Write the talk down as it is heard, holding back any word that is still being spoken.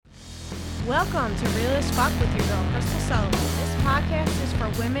Welcome to Real as Fuck with your girl, Crystal Sullivan. This podcast is for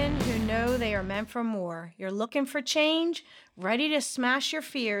women who know they are meant for more. You're looking for change, ready to smash your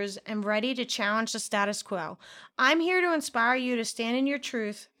fears, and ready to challenge the status quo. I'm here to inspire you to stand in your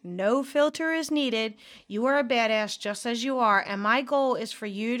truth. No filter is needed. You are a badass just as you are, and my goal is for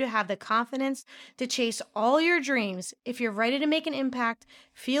you to have the confidence to chase all your dreams. If you're ready to make an impact,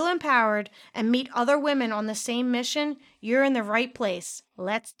 feel empowered, and meet other women on the same mission, you're in the right place.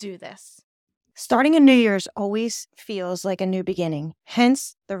 Let's do this. Starting a New Year's always feels like a new beginning,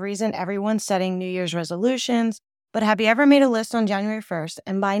 hence the reason everyone's setting New Year's resolutions. But have you ever made a list on January 1st,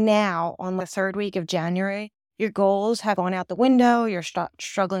 and by now, on the third week of January, your goals have gone out the window, you're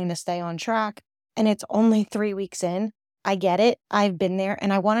struggling to stay on track, and it's only 3 weeks in? I get it. I've been there,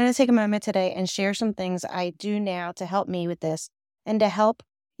 and I wanted to take a moment today and share some things I do now to help me with this and to help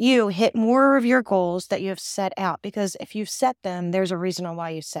you hit more of your goals that you have set out, because if you've set them, there's a reason on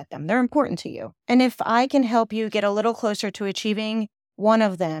why you set them. They're important to you. And if I can help you get a little closer to achieving one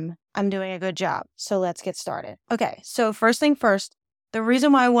of them, I'm doing a good job. So let's get started. Okay, so first thing first, the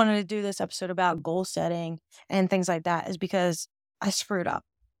reason why I wanted to do this episode about goal setting and things like that is because I screwed up.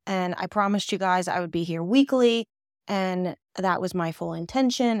 And I promised you guys I would be here weekly, and that was my full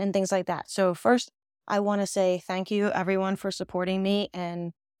intention and things like that. So first, I want to say thank you, everyone, for supporting me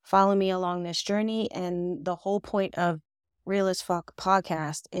and follow me along this journey. And the whole point of Real as Fuck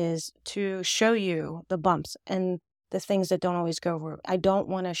podcast is to show you the bumps and the things that don't always go right. I don't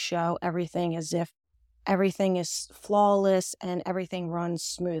want to show everything as if everything is flawless and everything runs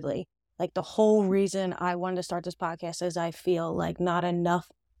smoothly. Like, the whole reason I wanted to start this podcast is I feel like not enough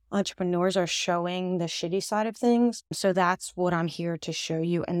entrepreneurs are showing the shitty side of things. So that's what I'm here to show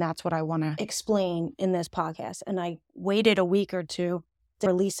you. And that's what I want to explain in this podcast. And I waited a week or two to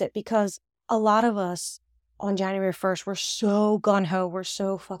release it because a lot of us on January 1st, we're so gung-ho, we're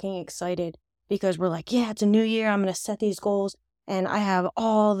so fucking excited because we're like, yeah, it's a new year, I'm going to set these goals, and I have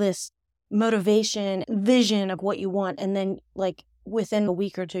all this motivation, vision of what you want, and then like within a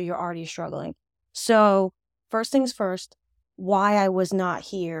week or two, you're already struggling. So first things first, why I was not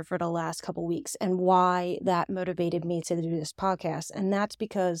here for the last couple weeks and why that motivated me to do this podcast. And that's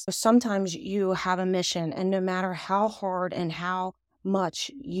because sometimes you have a mission, and no matter how hard and how much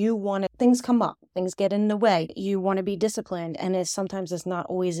you want it, things come up, things get in the way, you want to be disciplined, and sometimes it's not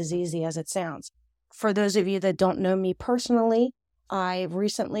always as easy as it sounds. For those of you that don't know me personally, I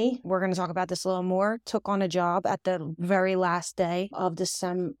recently, we're going to talk about this a little more, took on a job at the very last day of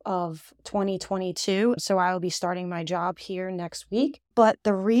December of 2022. So I will be starting my job here next week. But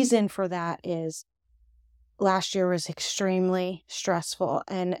the reason for that is last year was extremely stressful,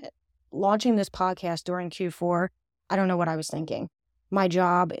 and launching this podcast during Q4, I don't know what I was thinking. My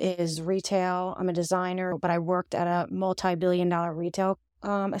job is retail. I'm a designer, but I worked at a multi-billion-dollar retail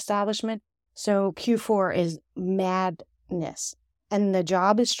establishment. So Q4 is madness. And the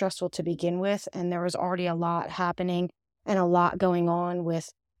job is stressful to begin with. And there was already a lot happening and a lot going on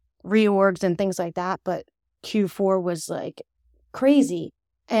with reorgs and things like that. But Q4 was like crazy.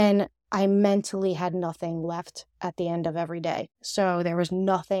 And I mentally had nothing left at the end of every day. So there was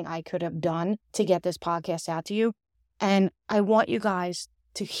nothing I could have done to get this podcast out to you. And I want you guys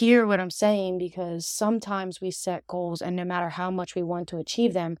to hear what I'm saying, because sometimes we set goals, and no matter how much we want to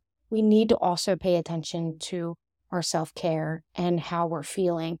achieve them, we need to also pay attention to our self-care and how we're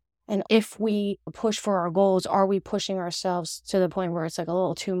feeling. And if we push for our goals, are we pushing ourselves to the point where it's like a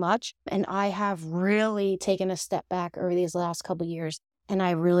little too much? And I have really taken a step back over these last couple of years. And I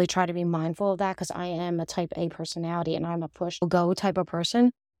really try to be mindful of that, because I am a type A personality and I'm a push-go type of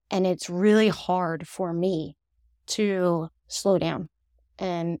person. And it's really hard for me to slow down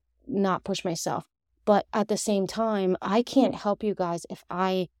and not push myself. But at the same time, I can't help you guys if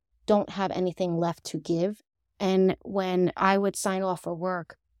I don't have anything left to give. And when I would sign off for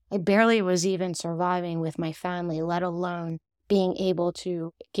work, I barely was even surviving with my family, let alone being able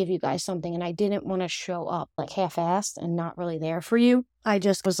to give you guys something. And I didn't want to show up like half-assed and not really there for you. I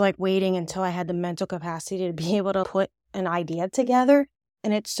just was like waiting until I had the mental capacity to be able to put an idea together.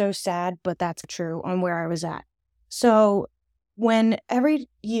 And it's so sad, but that's true on where I was at. So when every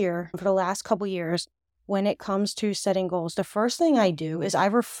year for the last couple years, when it comes to setting goals, the first thing I do is I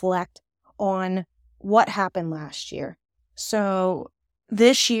reflect on what happened last year. So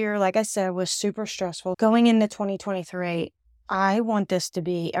this year, like I said, was super stressful. Going into 2023, I want this to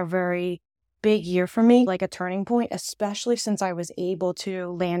be a very big year for me, like a turning point, especially since I was able to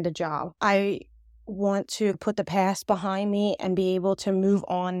land a job. I want to put the past behind me and be able to move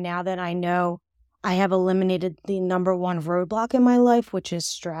on now that I know I have eliminated the number one roadblock in my life, which is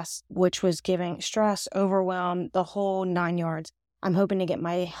stress, which was giving stress, overwhelm, the whole 9 yards. I'm hoping to get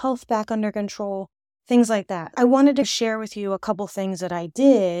my health back under control, things like that. I wanted to share with you a couple things that I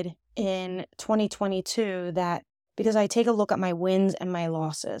did in 2022 that because I take a look at my wins and my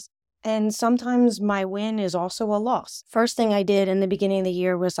losses. And sometimes my win is also a loss. First thing I did in the beginning of the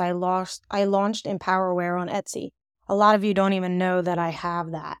year was I launched Empowerwear on Etsy. A lot of you don't even know that I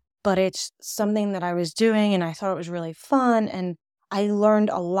have that, but it's something that I was doing and I thought it was really fun. And I learned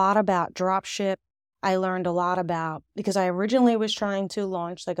a lot about dropship. I learned a lot about, because I originally was trying to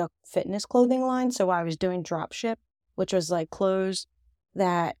launch like a fitness clothing line. So I was doing dropship, which was like clothes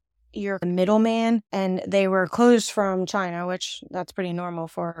that you're a middleman, and they were clothes from China, which that's pretty normal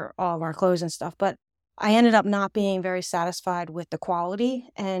for all of our clothes and stuff. But I ended up not being very satisfied with the quality.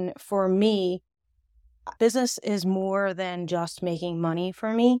 And for me, business is more than just making money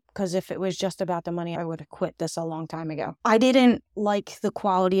for me, because if it was just about the money, I would have quit this a long time ago. I didn't like the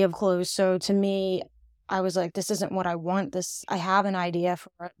quality of clothes. So to me, I was like, this isn't what I want. I have an idea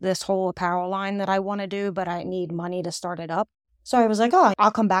for this whole apparel line that I want to do, but I need money to start it up. So I was like, oh, I'll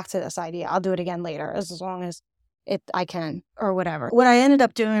come back to this idea. I'll do it again later, as long as I can, or whatever. What I ended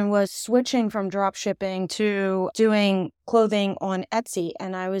up doing was switching from drop shipping to doing clothing on Etsy.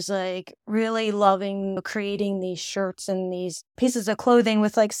 And I was like really loving creating these shirts and these pieces of clothing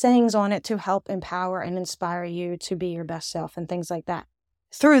with like sayings on it to help empower and inspire you to be your best self and things like that.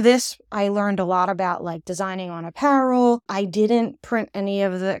 Through this, I learned a lot about like designing on apparel. I didn't print any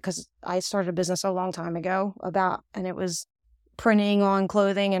of because I started a business a long time ago and it was printing on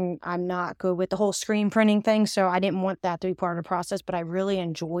clothing, and I'm not good with the whole screen printing thing. So I didn't want that to be part of the process, but I really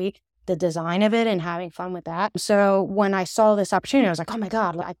enjoy the design of it and having fun with that. So when I saw this opportunity, I was like, oh my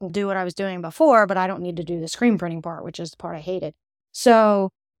God, I can do what I was doing before, but I don't need to do the screen printing part, which is the part I hated.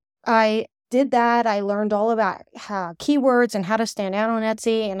 So I did that. I learned all about keywords and how to stand out on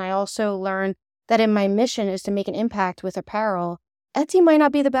Etsy. And I also learned that in my mission is to make an impact with apparel, Etsy might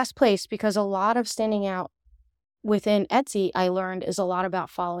not be the best place, because a lot of standing out within Etsy, I learned, is a lot about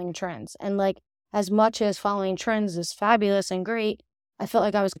following trends. And like, as much as following trends is fabulous and great, I felt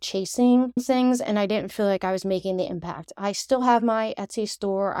like I was chasing things and I didn't feel like I was making the impact. I still have my Etsy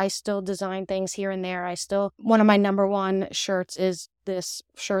store. I still design things here and there. One of my number one shirts is this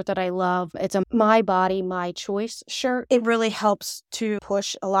shirt that I love. It's a My Body, My Choice shirt. It really helps to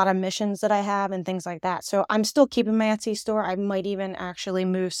push a lot of missions that I have and things like that. So I'm still keeping my Etsy store. I might even actually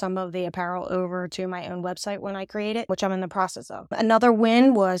move some of the apparel over to my own website when I create it, which I'm in the process of. Another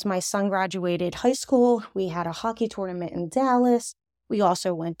win was my son graduated high school. We had a hockey tournament in Dallas. We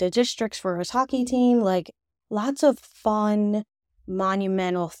also went to districts for his hockey team, like lots of fun,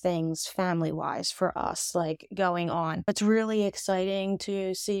 monumental things family-wise for us, like going on. It's really exciting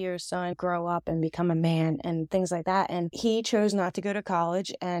to see your son grow up and become a man and things like that. And he chose not to go to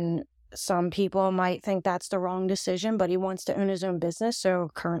college, and some people might think that's the wrong decision, but he wants to own his own business.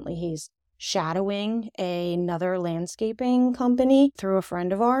 So currently he's shadowing another landscaping company through a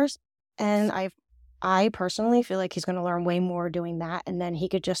friend of ours. And I personally feel like he's going to learn way more doing that, and then he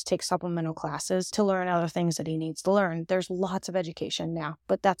could just take supplemental classes to learn other things that he needs to learn. There's lots of education now,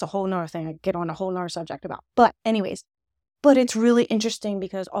 but that's a whole nother thing I get on a whole nother subject about. But anyways, it's really interesting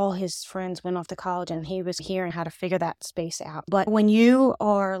because all his friends went off to college and he was here and had to figure that space out. But when you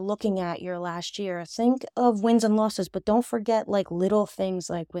are looking at your last year, think of wins and losses, but don't forget like little things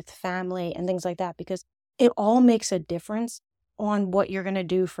like with family and things like that, because it all makes a difference on what you're going to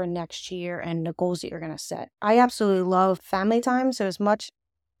do for next year and the goals that you're going to set. I absolutely love family time. So as much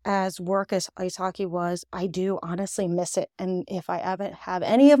as work as ice hockey was, I do honestly miss it. And if I ever have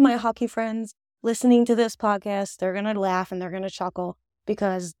any of my hockey friends listening to this podcast, they're going to laugh and they're going to chuckle,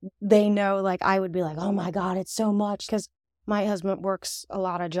 because they know like I would be like, oh my God, it's so much, because my husband works a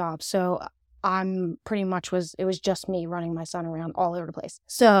lot of jobs. So I'm pretty much it was just me running my son around all over the place.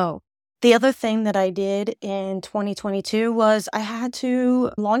 So the other thing that I did in 2022 was I had to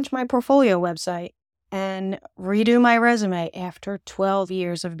launch my portfolio website and redo my resume after 12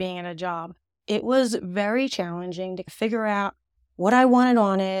 years of being in a job. It was very challenging to figure out what I wanted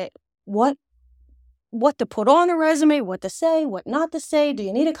on it, what to put on a resume, what to say, what not to say. Do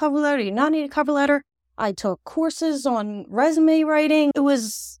you need a cover letter? Do you not need a cover letter? I took courses on resume writing. It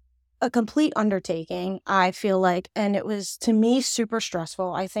was a complete undertaking, I feel like, and it was, to me, super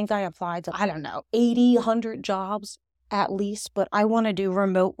stressful. I think I applied to, 80, 100 jobs at least, but I want to do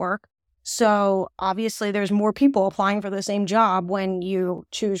remote work. So obviously there's more people applying for the same job when you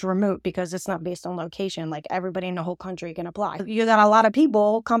choose remote, because it's not based on location. Like everybody in the whole country can apply. You got a lot of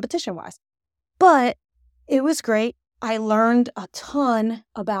people competition-wise. But it was great. I learned a ton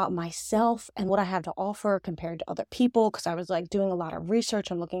about myself and what I have to offer compared to other people, because I was like doing a lot of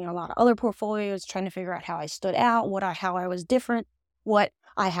research and looking at a lot of other portfolios, trying to figure out how I stood out, how I was different, what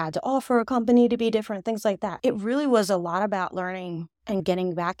I had to offer a company to be different, things like that. It really was a lot about learning and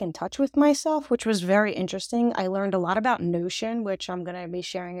getting back in touch with myself, which was very interesting. I learned a lot about Notion, which I'm going to be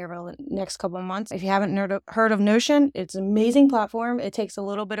sharing over the next couple of months. If you haven't heard of Notion, it's an amazing platform. It takes a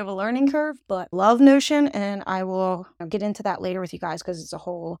little bit of a learning curve, but love Notion, and I will get into that later with you guys because it's a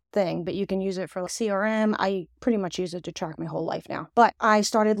whole thing, but you can use it for CRM. I pretty much use it to track my whole life now. But I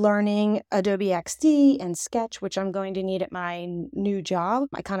started learning Adobe XD and Sketch, which I'm going to need at my new job.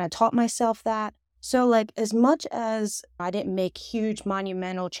 I kind of taught myself that. So like, as much as I didn't make huge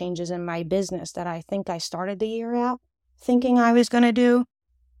monumental changes in my business that I think I started the year out thinking I was going to do,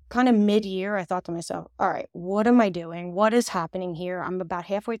 kind of mid-year, I thought to myself, all right, what am I doing? What is happening here? I'm about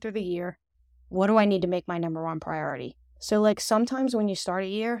halfway through the year. What do I need to make my number one priority? So like, sometimes when you start a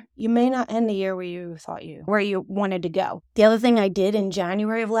year, you may not end the year where you wanted to go. The other thing I did in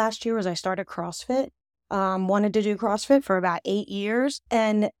January of last year was I started CrossFit. Wanted to do CrossFit for about 8 years.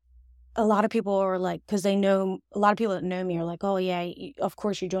 And a lot of people are like, because a lot of people that know me are like, oh yeah, of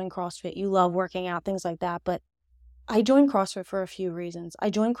course you joined CrossFit. You love working out, things like that. But I joined CrossFit for a few reasons. I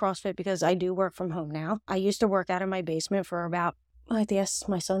joined CrossFit because I do work from home now. I used to work out in my basement for about, I guess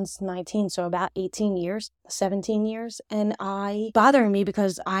my son's 19, so about 17 years. And bothering me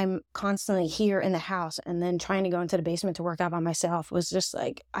because I'm constantly here in the house, and then trying to go into the basement to work out by myself was just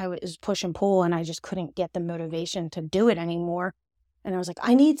like, I was push and pull, and I just couldn't get the motivation to do it anymore. And I was like,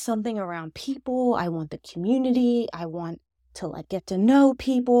 I need something around people. I want the community. I want to like get to know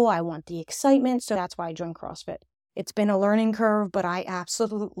people. I want the excitement. So that's why I joined CrossFit. It's been a learning curve, but I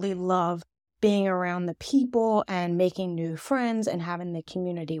absolutely love being around the people and making new friends and having the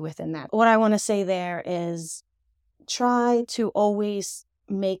community within that. What I want to say there is try to always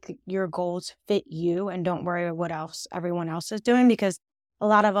make your goals fit you and don't worry what else everyone else is doing, because a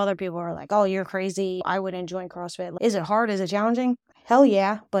lot of other people are like, oh, you're crazy. I wouldn't join CrossFit. Is it hard? Is it challenging? Hell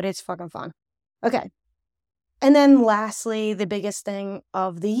yeah, but it's fucking fun. Okay. And then lastly, the biggest thing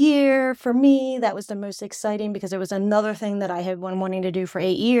of the year for me, that was the most exciting because it was another thing that I had been wanting to do for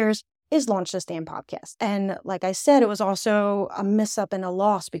 8 years, is launch this damn podcast. And like I said, it was also a miss up and a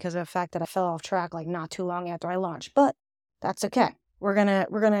loss because of the fact that I fell off track like not too long after I launched, but that's okay. We're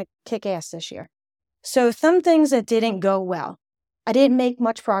gonna kick ass this year. So some things that didn't go well. I didn't make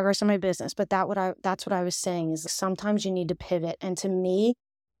much progress in my business, but that's what I was saying is sometimes you need to pivot. And to me,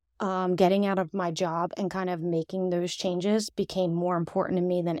 getting out of my job and kind of making those changes became more important to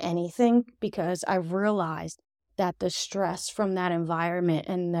me than anything, because I realized that the stress from that environment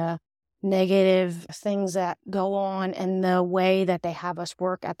and the negative things that go on and the way that they have us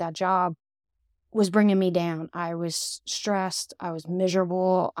work at that job was bringing me down. I was stressed. I was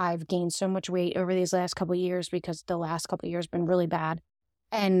miserable. I've gained so much weight over these last couple of years because the last couple of years been really bad.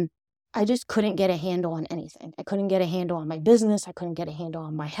 And I just couldn't get a handle on anything. I couldn't get a handle on my business. I couldn't get a handle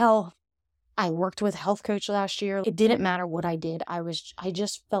on my health. I worked with a health coach last year. It didn't matter what I did. I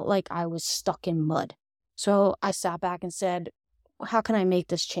just felt like I was stuck in mud. So I sat back and said, how can I make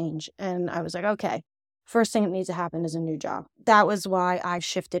this change? And I was like, okay, first thing that needs to happen is a new job. That was why I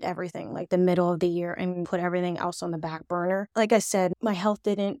shifted everything, like the middle of the year, and put everything else on the back burner. Like I said, my health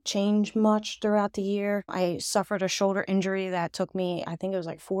didn't change much throughout the year. I suffered a shoulder injury that took me, I think it was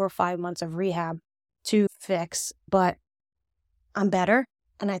like 4 or 5 months of rehab to fix, but I'm better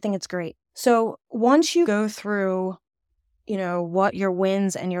and I think it's great. So once you go through, what your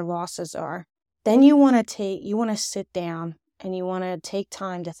wins and your losses are, then you want to sit down and you want to take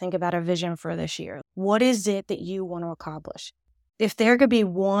time to think about a vision for this year. What is it that you want to accomplish? If there could be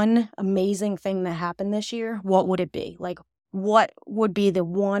one amazing thing that happened this year, what would it be? Like, what would be the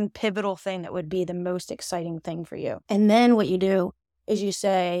one pivotal thing that would be the most exciting thing for you? And then what you do is you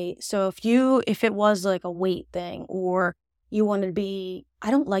say, so if it was like a weight thing, or you want to be,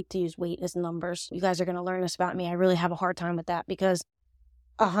 I don't like to use weight as numbers. You guys are going to learn this about me. I really have a hard time with that because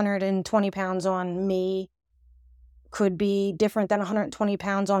 120 pounds on me could be different than 120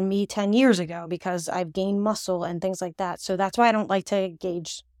 pounds on me 10 years ago because I've gained muscle and things like that. So that's why I don't like to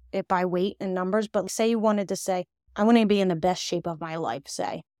gauge it by weight and numbers. But say you wanted to say, I want to be in the best shape of my life,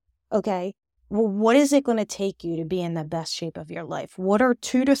 say. Okay, well, what is it going to take you to be in the best shape of your life? What are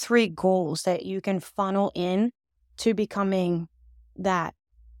 2 to 3 goals that you can funnel in to becoming that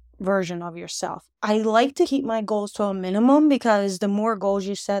version of yourself? I like to keep my goals to a minimum because the more goals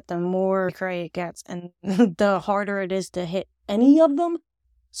you set, the more cray it gets and the harder it is to hit any of them.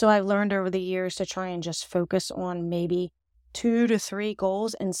 So I've learned over the years to try and just focus on maybe 2 to 3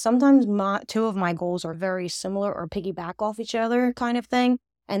 goals, and sometimes two of my goals are very similar or piggyback off each other kind of thing,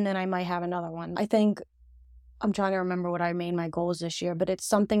 and then I might have another one. I think I'm trying to remember what I made my goals this year, but it's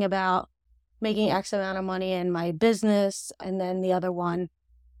something about making X amount of money in my business, and then the other one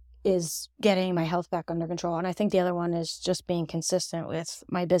is getting my health back under control. And I think the other one is just being consistent with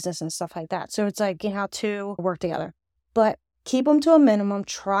my business and stuff like that. So it's like, how to work together. But keep them to a minimum.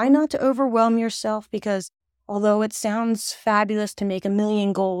 Try not to overwhelm yourself, because although it sounds fabulous to make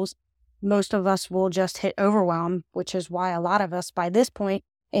 1,000,000 goals, most of us will just hit overwhelm, which is why a lot of us by this point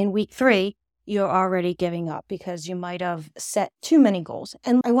in week 3, you're already giving up because you might have set too many goals.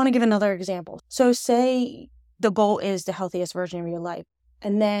 And I want to give another example. So say the goal is the healthiest version of your life.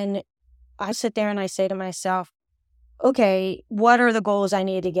 And then I sit there and I say to myself, okay, what are the goals I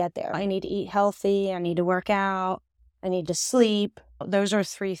need to get there? I need to eat healthy. I need to work out. I need to sleep. Those are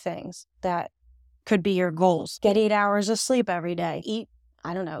 3 things that could be your goals. Get 8 hours of sleep every day. Eat,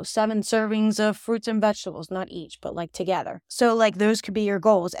 7 servings of fruits and vegetables, not each, but like together. So like those could be your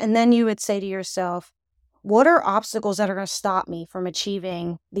goals. And then you would say to yourself, what are obstacles that are going to stop me from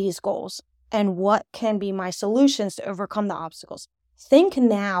achieving these goals? And what can be my solutions to overcome the obstacles? Think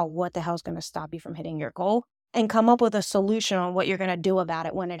now what the hell's going to stop you from hitting your goal, and come up with a solution on what you're going to do about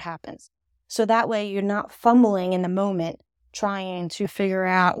it when it happens. So that way you're not fumbling in the moment trying to figure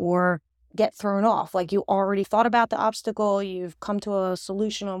out or get thrown off. Like you already thought about the obstacle, you've come to a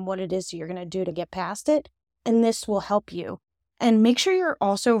solution on what it is you're going to do to get past it, and this will help you. And make sure you're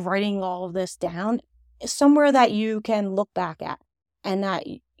also writing all of this down somewhere that you can look back at and that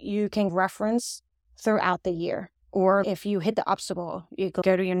you can reference throughout the year. Or if you hit the obstacle, you could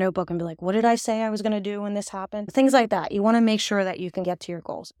go to your notebook and be like, what did I say I was going to do when this happened? Things like that. You want to make sure that you can get to your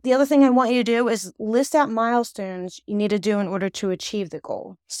goals. The other thing I want you to do is list out milestones you need to do in order to achieve the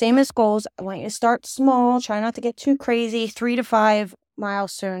goal. Same as goals, I want you to start small. Try not to get too crazy. 3 to 5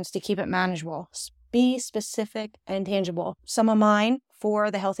 milestones to keep it manageable. Be specific and tangible. Some of mine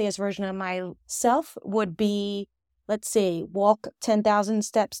for the healthiest version of myself would be, let's see, walk 10,000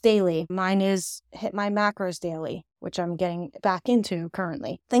 steps daily. Mine is hit my macros daily, which I'm getting back into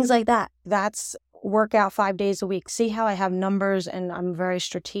currently. Things like that. That's workout 5 days a week. See how I have numbers and I'm very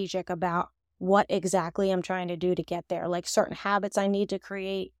strategic about what exactly I'm trying to do to get there. Like certain habits I need to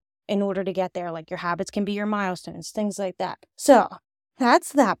create in order to get there. Like your habits can be your milestones, things like that. So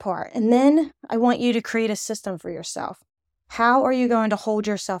that's that part. And then I want you to create a system for yourself. How are you going to hold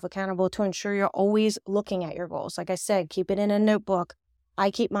yourself accountable to ensure you're always looking at your goals? Like I said, keep it in a notebook.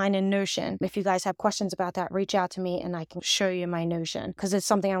 I keep mine in Notion. If you guys have questions about that, reach out to me and I can show you my Notion, because it's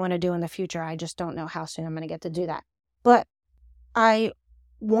something I want to do in the future. I just don't know how soon I'm going to get to do that. But I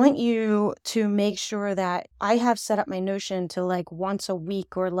want you to make sure that I have set up my Notion to like once a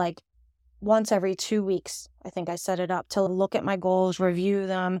week or like once every 2 weeks. I think I set it up to look at my goals, review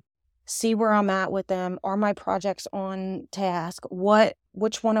them, see where I'm at with them. Are my projects on task?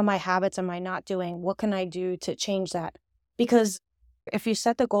 Which one of my habits am I not doing? What can I do to change that? Because if you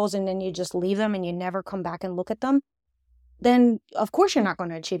set the goals and then you just leave them and you never come back and look at them, then of course you're not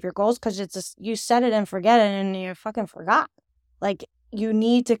going to achieve your goals, because it's just, you set it and forget it and you fucking forgot. Like you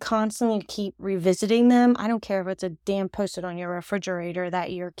need to constantly keep revisiting them. I don't care if it's a damn post-it on your refrigerator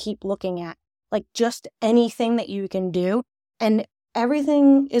that you keep looking at. Like just anything that you can do. And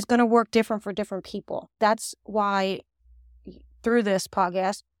everything is going to work different for different people. That's why through this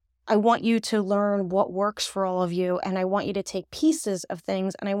podcast, I want you to learn what works for all of you. And I want you to take pieces of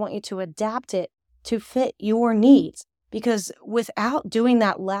things and I want you to adapt it to fit your needs. Because without doing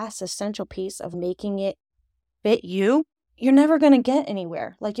that last essential piece of making it fit you, you're never going to get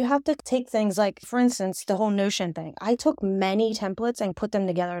anywhere. Like you have to take things like, for instance, the whole Notion thing. I took many templates and put them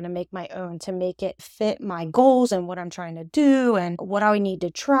together to make my own, to make it fit my goals and what I'm trying to do and what I need to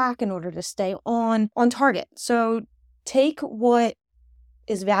track in order to stay on target. So take what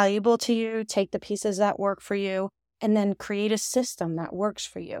is valuable to you, take the pieces that work for you, and then create a system that works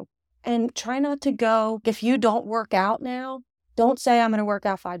for you. And try not to go, if you don't work out now, don't say I'm going to work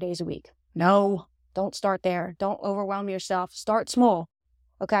out 5 days a week. No. Don't start there. Don't overwhelm yourself. Start small,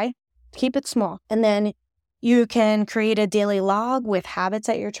 okay? Keep it small. And then you can create a daily log with habits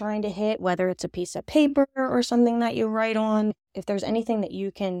that you're trying to hit, whether it's a piece of paper or something that you write on. If there's anything that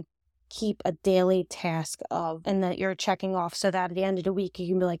you can keep a daily task of and that you're checking off so that at the end of the week, you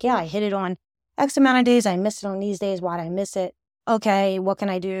can be like, yeah, I hit it on X amount of days. I missed it on these days. Why did I miss it? Okay, what can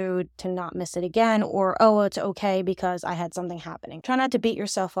I do to not miss it again? Or, oh, it's okay because I had something happening. Try not to beat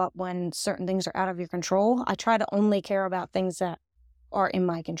yourself up when certain things are out of your control. I try to only care about things that are in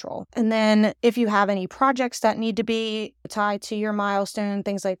my control. And then if you have any projects that need to be tied to your milestone,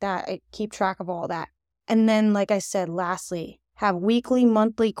 things like that, I keep track of all that. And then, like I said, lastly, have weekly,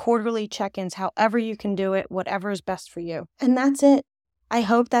 monthly, quarterly check-ins, however you can do it, whatever is best for you. And that's it. I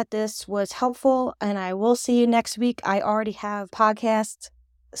hope that this was helpful, and I will see you next week. I already have podcasts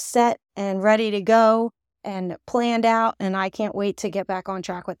set and ready to go and planned out, and I can't wait to get back on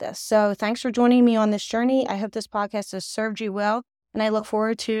track with this. So thanks for joining me on this journey. I hope this podcast has served you well, and I look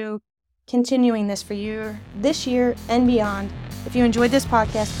forward to continuing this for you this year and beyond. If you enjoyed this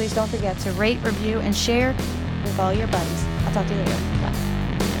podcast, please don't forget to rate, review, and share with all your buddies. I'll talk to you later. Bye.